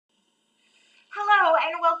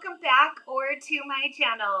welcome back to my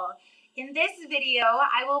channel. In this video,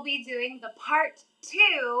 I will be doing the part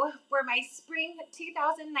 2 for my spring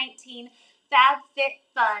 2019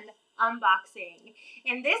 FabFitFun unboxing.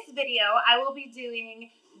 In this video, I will be doing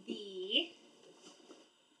the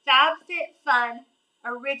FabFitFun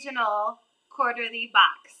original quarterly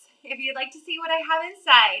box. If you'd like to see what I have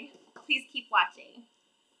inside, please keep watching.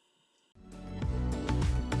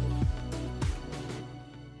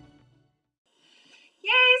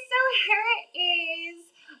 Yay, so here it is.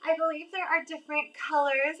 I believe there are different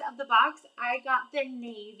colors of the box. I got the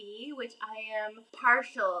navy, which I am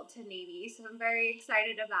partial to navy, so I'm very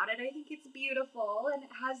excited about it. I think it's beautiful and it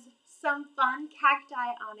has some fun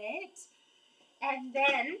cacti on it. And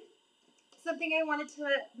then something I wanted to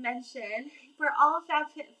mention, for all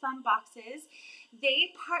FabFitFun boxes,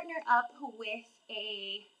 they partner up with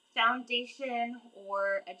a foundation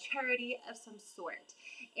or a charity of some sort.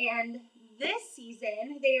 And this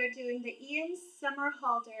season, they are doing the Ian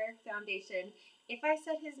Somerhalder Foundation, if I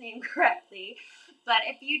said his name correctly. But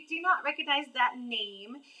if you do not recognize that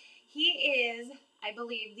name, he is, I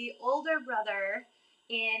believe, the older brother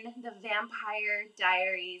in the Vampire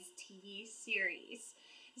Diaries TV series.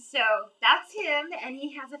 So that's him, and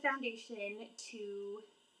he has a foundation to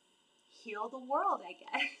heal the world, I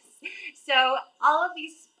guess. So all of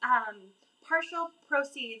these partial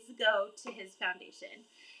proceeds go to his foundation.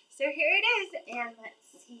 So here it is, and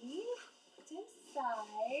let's see what's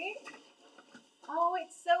inside. Oh,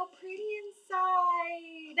 it's so pretty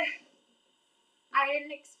inside. I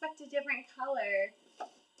didn't expect a different color.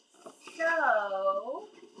 So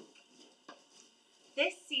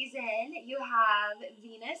this season you have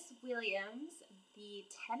Venus Williams, the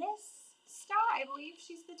tennis star. I believe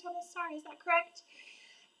she's the tennis star. Is that correct?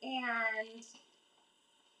 And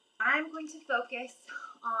I'm going to focus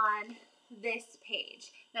on this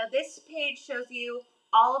page. Now this page shows you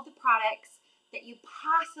all of the products that you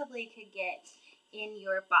possibly could get in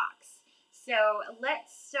your box. So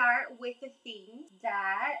let's start with the things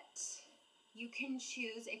that you can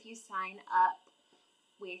choose if you sign up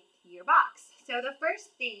with your box. So the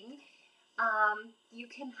first thing, you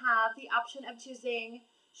can have the option of choosing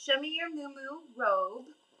Show Me Your Moo Moo robe,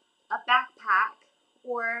 a backpack,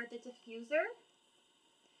 or the diffuser.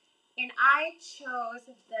 And I chose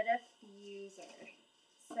the diffuser.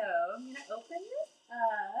 So I'm going to open this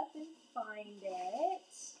up and find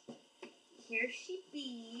it. Here she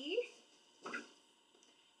be.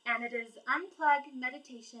 And it is Unplug,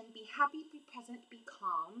 Meditation, Be Happy, Be Present, Be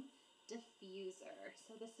Calm diffuser.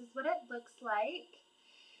 So this is what it looks like.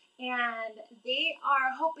 And they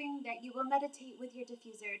are hoping that you will meditate with your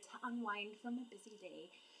diffuser to unwind from a busy day.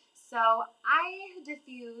 So I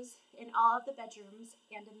diffuse in all of the bedrooms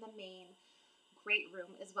and in the main great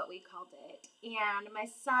room is what we called it. And my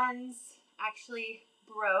son's actually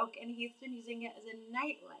broke and he's been using it as a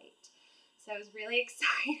nightlight. So I was really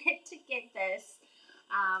excited to get this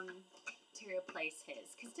to replace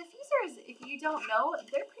his. Because diffusers, if you don't know,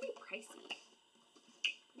 they're pretty pricey.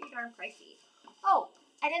 Pretty darn pricey. Oh,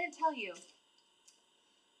 I didn't tell you.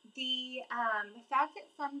 The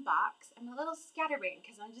FabFitFun box, I'm a little scatterbrained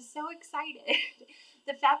because I'm just so excited.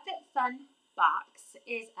 The FabFitFun box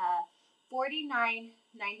is a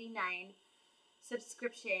 $49.99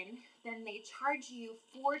 subscription. Then they charge you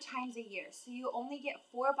 4 times a year. So you only get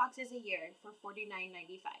 4 boxes a year for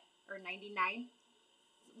 $49.95 or 99.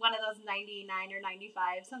 One of those 99 or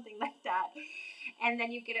 95, something like that. And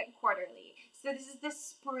then you get it quarterly. So this is the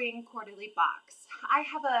spring quarterly box. I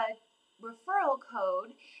have a referral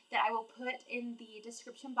code that I will put in the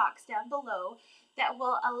description box down below that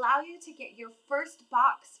will allow you to get your first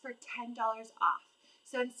box for $10 off.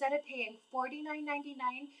 So instead of paying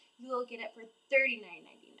 $49.99, you will get it for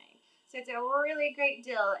 $39.99. So it's a really great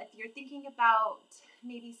deal. If you're thinking about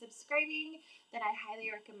maybe subscribing, then I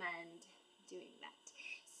highly recommend doing that.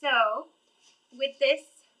 So with this,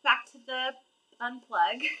 back to the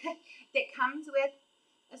unplug, that comes with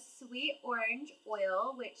a sweet orange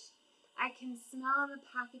oil, which I can smell in the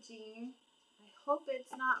packaging. I hope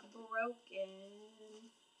it's not broken.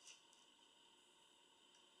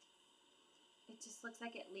 It just looks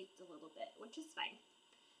like it leaked a little bit, which is fine.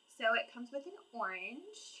 So it comes with an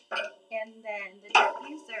orange, and then the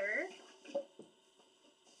diffuser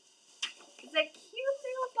is a cute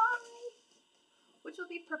little guy, which will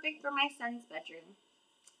be perfect for my son's bedroom.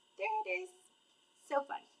 There it is. So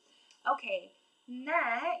fun. Okay,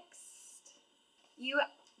 next, you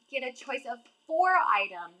get a choice of 4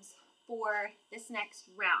 items for this next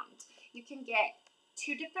round. You can get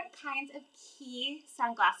 2 different kinds of key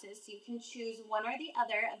sunglasses, so you can choose one or the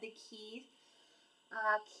other of the key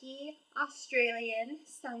key Australian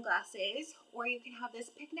sunglasses, or you can have this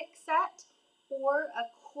picnic set, or a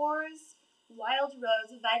Coors Wild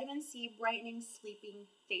Rose Vitamin C Brightening Sleeping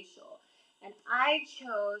Facial. And I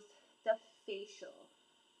chose the facial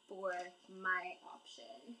for my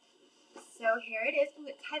option. So here it is. Ooh,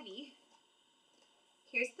 it's heavy.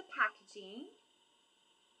 Here's the packaging.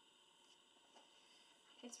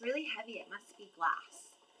 It's really heavy. It must be glass.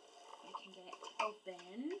 I can get it to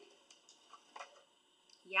open.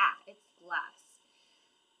 Yeah, it's glass.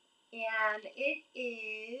 And it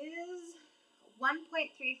is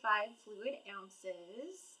 1.35 fluid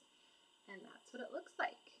ounces. And that's what it looks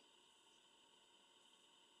like.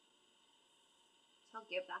 So I'll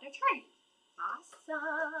give that a try.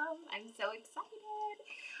 Awesome. I'm so excited.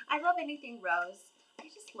 I love anything rose. I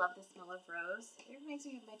just love the smell of rose. It reminds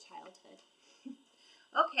me of my childhood.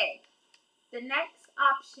 Okay, the next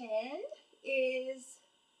option is,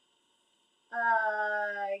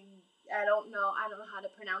 I don't know how to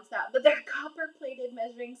pronounce that, but they're copper-plated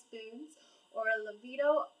measuring spoons, or a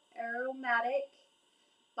Libido aromatic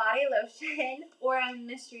body lotion, or a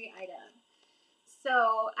mystery item.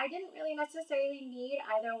 So I didn't really necessarily need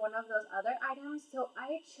either one of those other items, so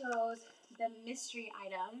I chose the mystery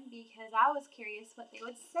item because I was curious what they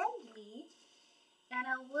would send me. And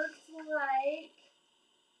it looks like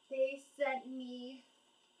they sent me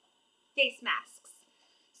face masks.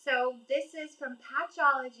 So this is from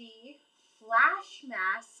Patchology Flash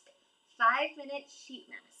Mask 5-minute sheet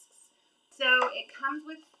masks. So it comes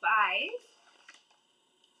with five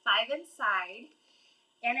inside,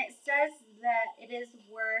 and it says that it is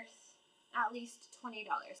worth at least $20.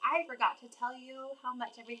 I forgot to tell you how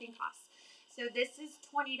much everything costs. So this is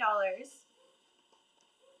 $20.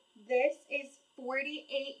 This is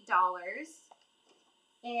 $48.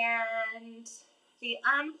 And the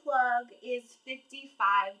unplug is $55.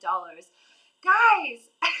 Guys,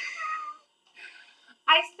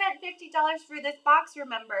 I spent $50 for this box,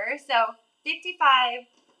 remember? So $55,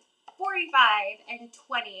 $45, and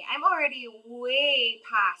 $20. I'm already way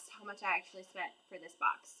past how much I actually spent for this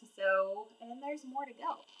box. So, and there's more to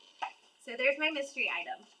go. So there's my mystery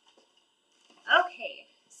item. Okay,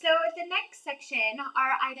 so the next section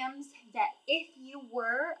are items that if you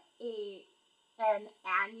were an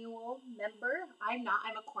annual member, I'm not,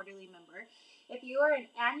 I'm a quarterly member. If you are an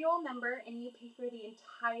annual member and you pay for the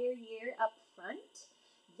entire year up front,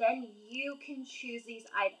 then you can choose these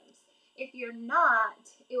items. If you're not,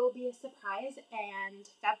 it will be a surprise and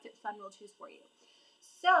FabFitFun will choose for you.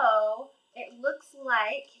 So it looks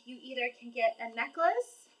like you either can get a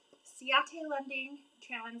necklace, Ciate Lending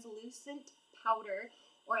translucent powder,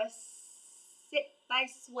 or a Sip by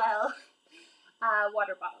Swell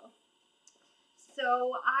water bottle.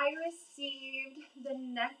 So I received the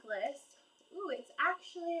necklace. Ooh, it's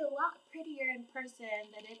actually a lot prettier in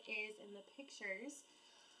person than it is in the pictures.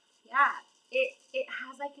 Yeah, it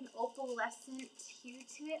has like an opalescent hue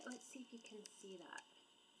to it. Let's see if you can see that.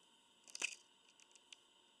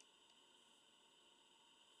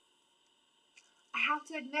 I have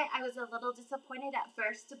to admit, I was a little disappointed at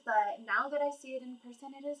first, but now that I see it in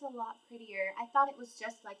person, it is a lot prettier. I thought it was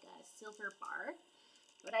just like a silver bar,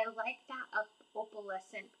 but I like that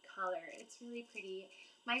opalescent color. It's really pretty.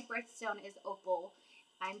 My birthstone is opal.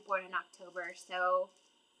 I'm born in October, so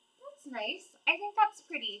that's nice. I think that's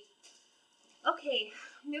pretty. Okay,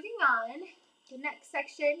 moving on. The next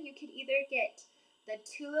section, you could either get the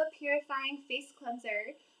Tula Purifying Face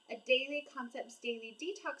Cleanser, a Daily Concepts Daily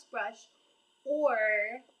Detox Brush,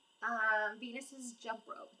 or Venus's Jump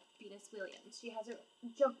Rope. Venus Williams. She has a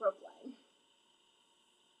jump rope line.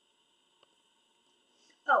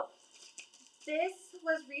 Oh, this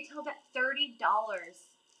was retailed at $30.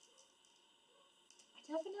 I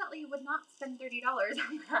definitely would not spend $30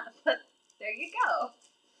 on that, but there you go.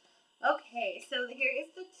 Okay, so here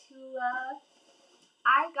is the Tula.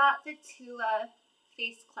 I got the Tula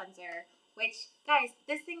face cleanser, which, guys,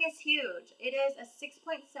 this thing is huge. It is a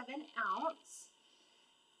 6.7 ounce,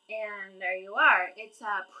 and there you are. It's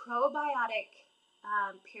a probiotic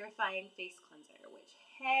purifying face cleanser, which,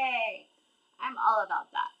 hey, I'm all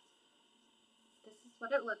about that. This is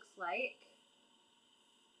what it looks like.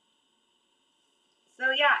 So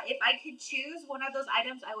yeah, if I could choose one of those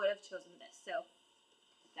items, I would have chosen this. So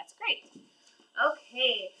that's great.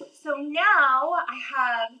 Okay, so now I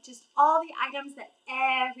have just all the items that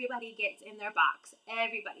everybody gets in their box.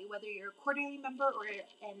 Everybody, whether you're a quarterly member or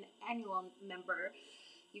an annual member,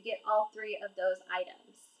 you get all three of those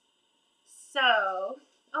items. So,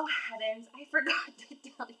 oh heavens, I forgot to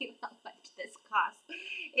tell you how much this costs.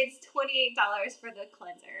 It's $28 for the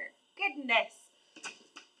cleanser. Goodness.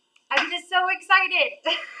 I'm just so excited.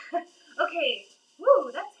 Okay,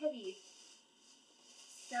 Woo, that's heavy.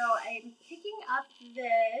 So I'm picking up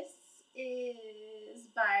this is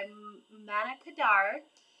by Mana Kadar,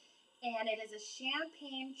 and it is a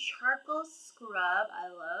champagne charcoal scrub. I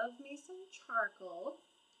love me some charcoal.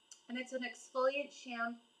 And it's an exfoliant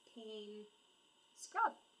champagne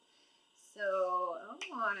scrub. So I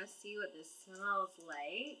want to see what this smells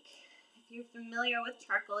like. If you're familiar with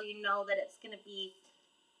charcoal, you know that it's going to be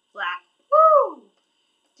black. Woo!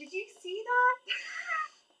 Did you see that?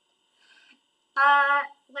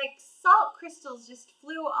 Like salt crystals just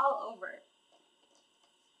flew all over.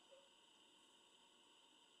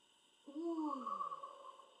 Ooh.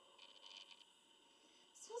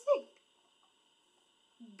 It smells like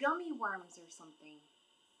gummy worms or something.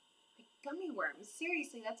 Like gummy worms.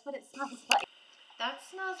 Seriously, that's what it smells like. That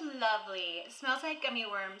smells lovely. It smells like gummy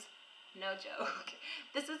worms. No joke.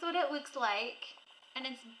 This is what it looks like. And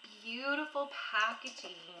it's beautiful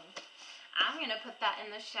packaging. I'm going to put that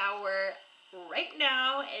in the shower right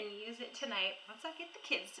now and use it tonight once I get the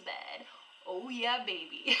kids to bed. Oh yeah,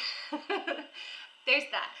 baby. There's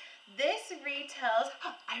that. This retails,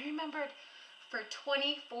 I remembered, for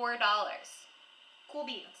 $24. Cool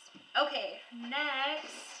beans. Okay,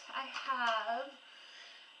 next I have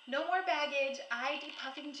No More Baggage Eye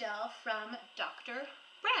Depuffing Gel from Dr.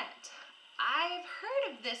 Brandt. I've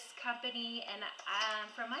heard of this company, and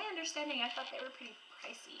from my understanding, I thought they were pretty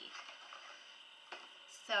pricey.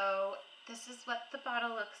 So this is what the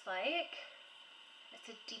bottle looks like. It's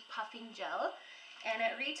a depuffing gel, and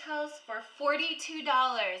it retails for $42.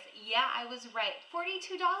 Yeah, I was right.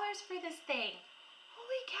 $42 for this thing.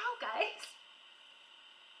 Holy cow, guys.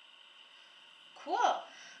 Cool.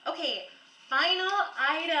 Okay, final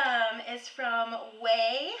item is from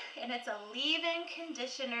Way, and it's a leave-in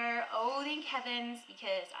conditioner. Oh, thank heavens,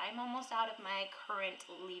 because I'm almost out of my current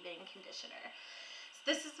leave-in conditioner. So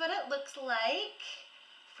this is what it looks like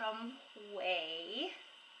from Way.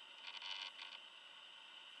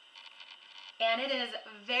 And it is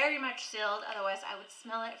very much sealed, otherwise I would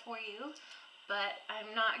smell it for you, but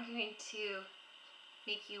I'm not going to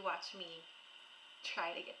make you watch me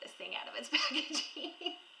try to get this thing out of its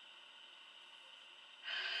packaging.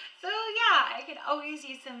 So yeah, I could always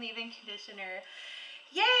use some leave-in conditioner.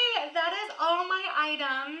 Yay, that is all my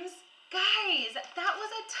items. Guys, that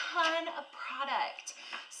was a ton of product.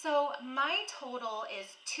 So my total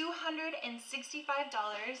is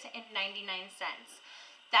 $265.99.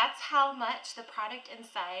 That's how much the product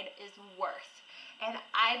inside is worth. And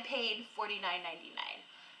I paid $49.99.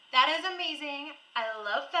 That is amazing. I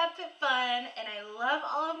love FabFitFun, and I love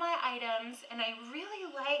all of my items, and I really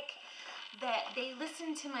like that they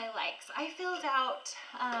listen to my likes. I filled out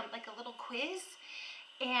like a little quiz,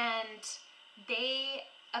 and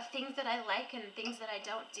of things that I like and things that I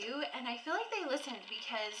don't do, and I feel like they listened,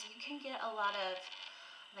 because you can get a lot of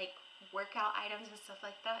like workout items and stuff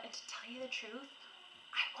like that, and to tell you the truth,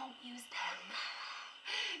 I won't use them.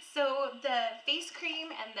 So the face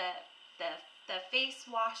cream and the face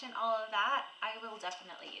wash and all of that, I will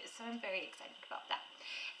definitely use. So I'm very excited about that.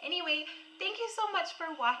 Anyway, thank you so much for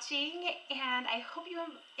watching, and I hope you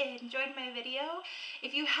enjoyed my video.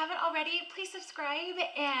 If you haven't already, please subscribe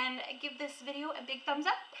and give this video a big thumbs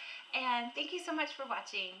up. And thank you so much for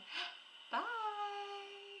watching. Bye.